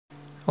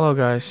Hello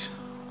guys,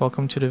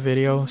 welcome to the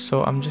video.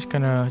 So I'm just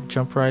gonna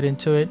jump right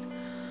into it.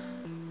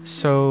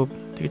 So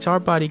the guitar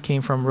body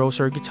came from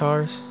Roser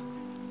Guitars.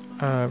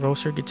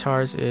 Roser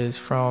Guitars is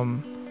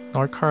from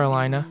North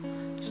Carolina.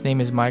 His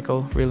name is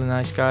Michael, really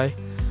nice guy.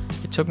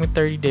 It took me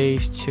 30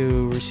 days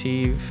to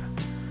receive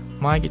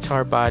my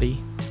guitar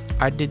body.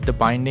 I did the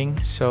binding,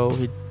 so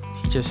he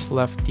just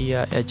left the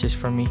edges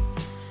for me.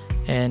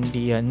 And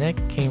the neck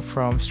came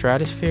from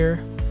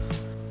Stratosphere.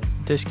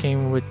 This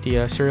came with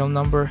the serial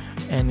number,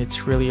 and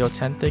it's really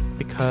authentic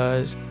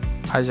because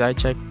as I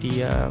checked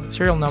the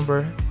serial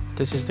number,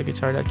 this is the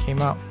guitar that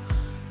came out,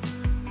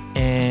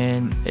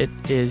 and it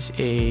is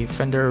a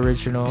Fender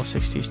original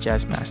 60s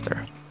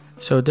Jazzmaster.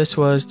 So this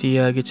was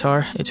the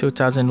guitar, a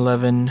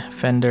 2011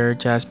 Fender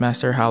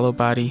Jazzmaster hollow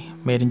body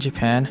made in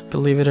Japan.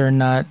 Believe it or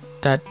not,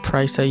 that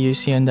price that you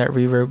see on that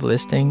Reverb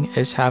listing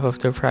is half of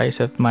the price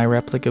of my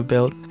replica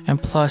build.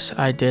 And plus,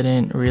 I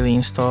didn't really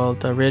install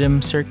the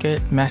rhythm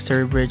circuit,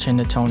 master bridge, and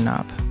the tone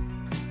knob.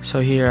 So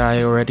here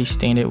I already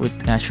stained it with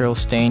natural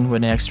stain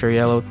with an extra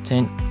yellow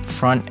tint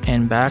front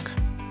and back.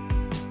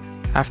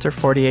 After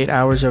 48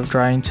 hours of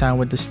drying time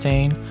with the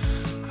stain,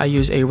 I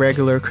use a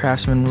regular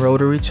Craftsman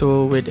rotary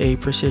tool with a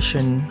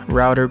precision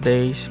router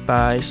base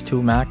by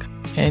Stu Mac.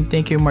 And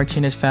thank you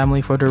Martinez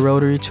family for the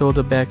rotary tool,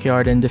 the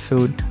backyard, and the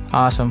food.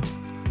 Awesome.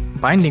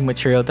 Binding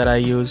material that I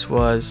used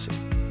was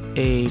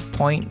a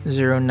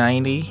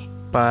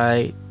 .090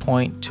 by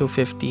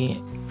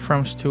 .250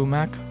 from Stu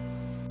Mac.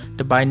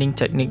 The binding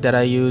technique that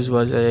I used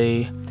was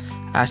a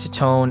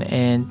acetone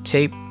and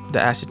tape. The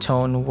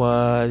acetone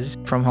was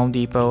from Home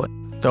Depot.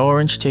 The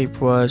orange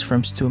tape was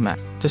from Stu Mac.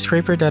 The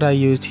scraper that I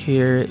used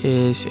here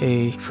is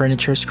a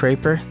furniture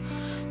scraper.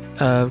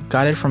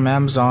 Got it from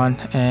Amazon,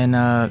 and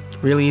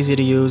really easy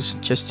to use,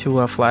 just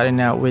to flatten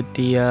out with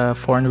the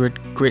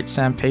 400 grit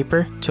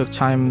sandpaper. Took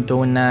time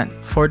doing that.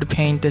 For the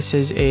paint, this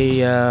is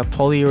a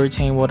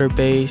polyurethane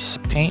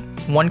water-based paint.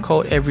 One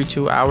coat every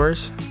 2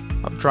 hours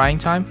of drying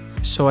time.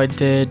 So I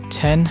did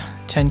 10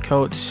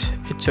 coats.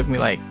 It took me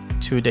like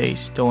 2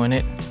 days doing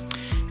it.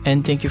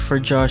 And thank you for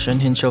Josh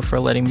and Hinchel for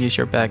letting me use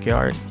your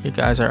backyard. You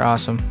guys are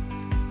awesome.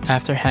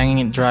 After hanging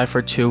it dry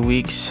for 2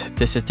 weeks,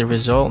 this is the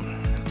result.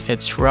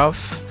 It's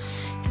rough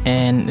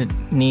and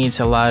it needs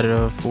a lot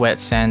of wet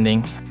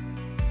sanding.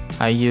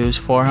 I use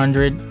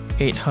 400,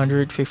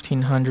 800,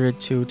 1500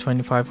 to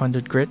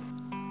 2500 grit,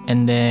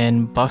 and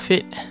then buff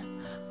it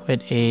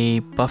with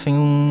a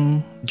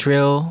buffing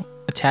drill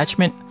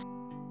attachment.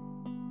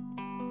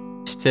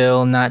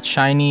 Still not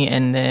shiny,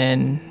 and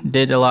then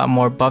did a lot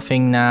more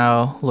buffing.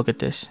 Now look at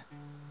this,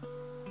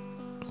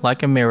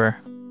 like a mirror.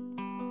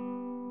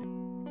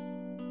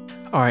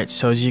 Alright,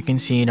 so as you can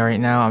see right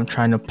now, I'm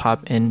trying to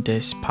pop in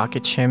this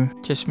pocket shim,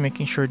 just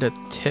making sure the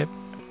tip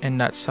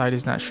and that side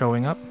is not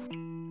showing up.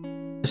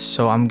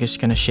 So I'm just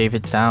gonna shave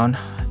it down.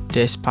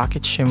 This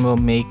pocket shim will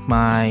make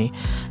my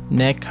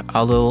neck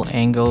a little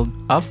angled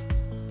up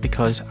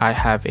because I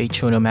have a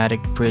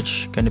tune-o-matic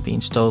bridge gonna be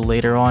installed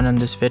later on in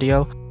this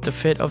video. The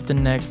fit of the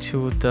neck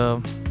to the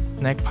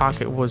neck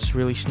pocket was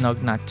really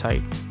snug, not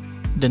tight.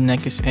 The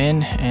neck is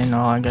in, and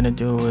all I'm gonna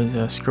do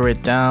is screw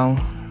it down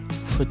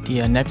with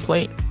the neck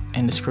plate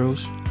and the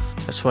screws.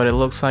 That's what it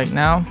looks like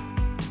now.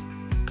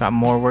 Got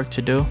more work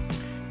to do.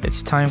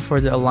 It's time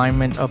for the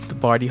alignment of the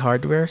body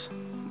hardwares.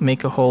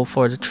 Make a hole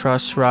for the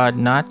truss rod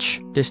notch.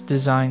 This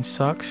design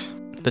sucks.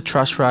 The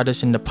truss rod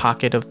is in the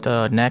pocket of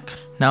the neck.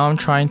 Now I'm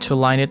trying to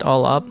line it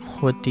all up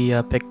with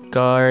the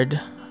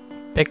pickguard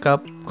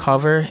pickup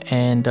cover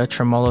and the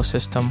tremolo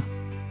system.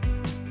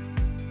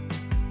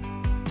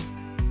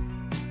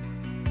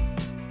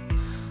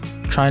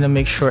 Trying to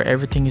make sure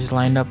everything is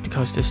lined up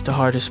because this is the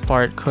hardest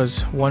part,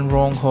 because one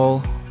wrong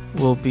hole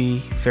will be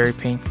very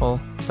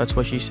painful. That's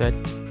what she said.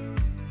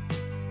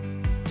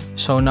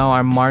 So now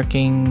I'm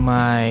marking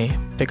my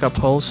pickup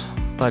holes,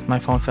 but my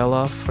phone fell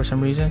off for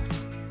some reason.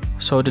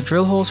 So the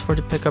drill holes for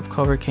the pickup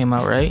cover came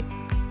out right.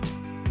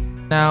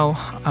 Now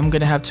I'm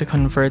gonna have to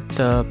convert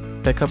the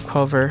pickup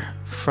cover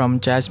from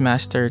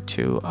Jazzmaster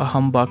to a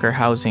humbucker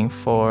housing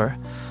for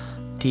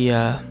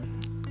the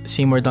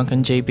Seymour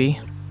Duncan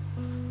JB.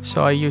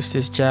 So I used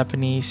this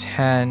Japanese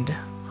hand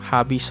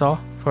hobby saw.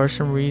 For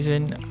some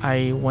reason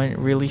I went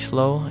really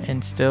slow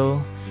and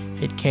still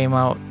it came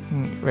out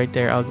right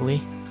there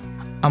ugly.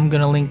 I'm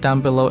gonna link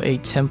down below a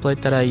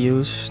template that I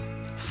used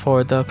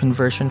for the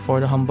conversion for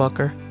the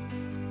humbucker.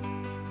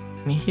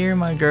 And here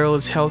my girl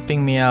is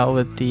helping me out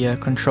with the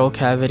control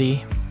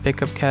cavity,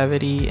 pickup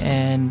cavity,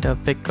 and the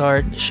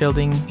pickguard,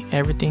 shielding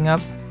everything up.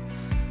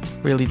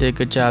 Really did a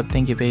good job,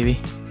 thank you baby.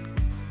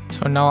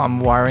 So now I'm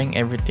wiring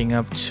everything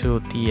up to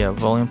the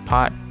volume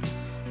pot,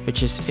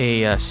 which is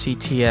a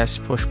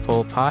CTS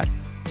push-pull pot,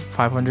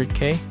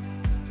 500K.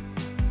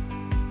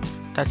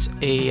 That's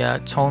a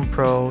Tone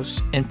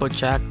Pro's input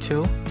jack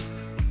too.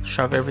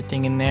 Shove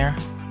everything in there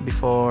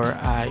before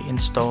I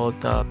install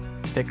the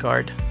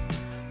pickguard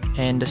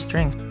and the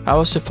strings. I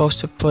was supposed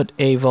to put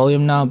a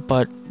volume knob,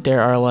 but there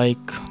are like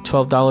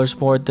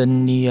 $12 more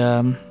than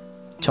the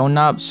tone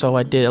knob, so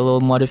I did a little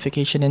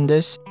modification in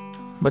this.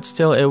 but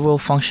still it will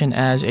function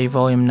as a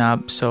volume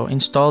knob. So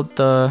installed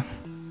the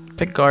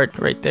pickguard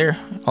right there,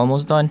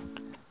 almost done.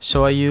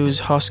 So I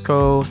use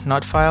Hosco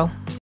nut file,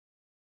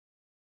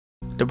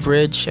 the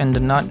bridge and the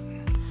nut,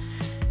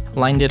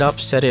 lined it up,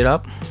 set it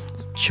up,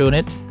 tune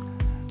it.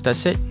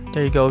 That's it.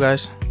 There you go,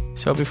 guys.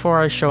 So before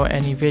I show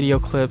any video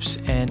clips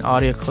and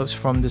audio clips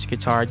from this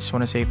guitar, I just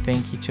want to say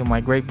thank you to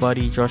my great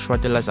buddy Joshua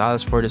de las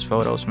Alas for these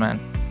photos, man.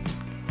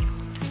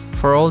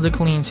 For all the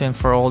cleans and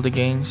for all the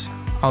gains,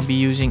 I'll be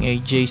using a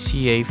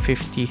JCA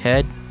 50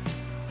 head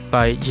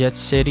by Jet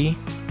City,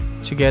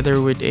 together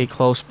with a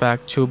close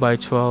back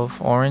 2x12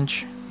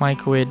 orange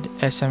mic with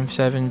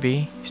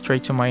SM7B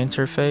straight to my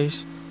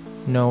interface,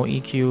 no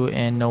EQ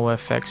and no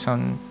effects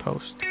on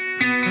post.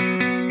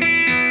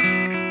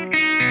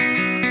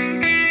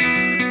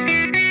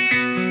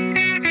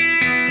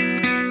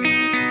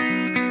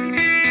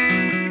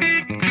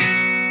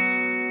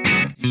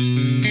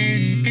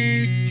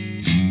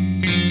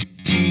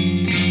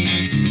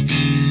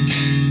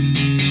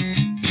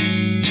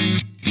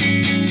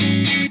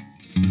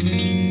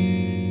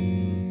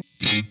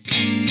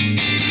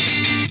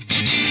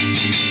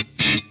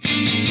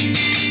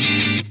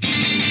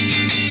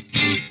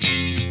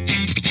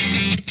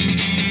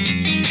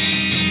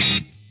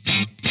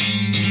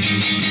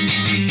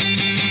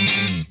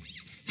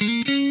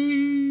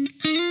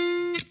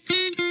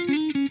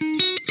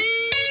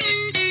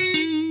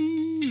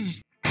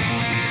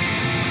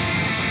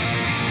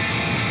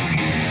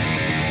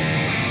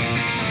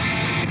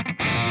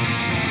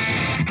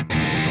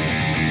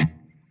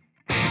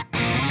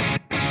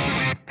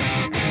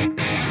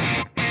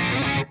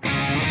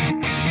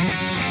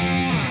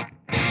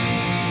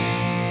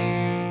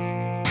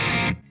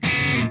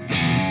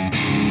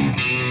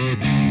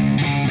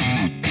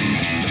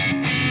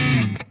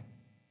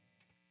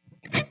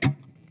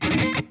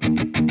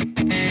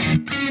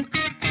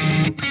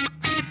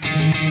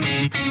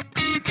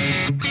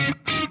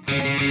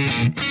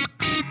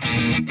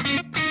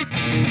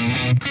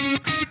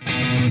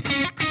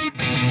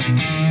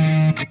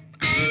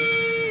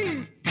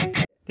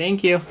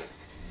 Thank you.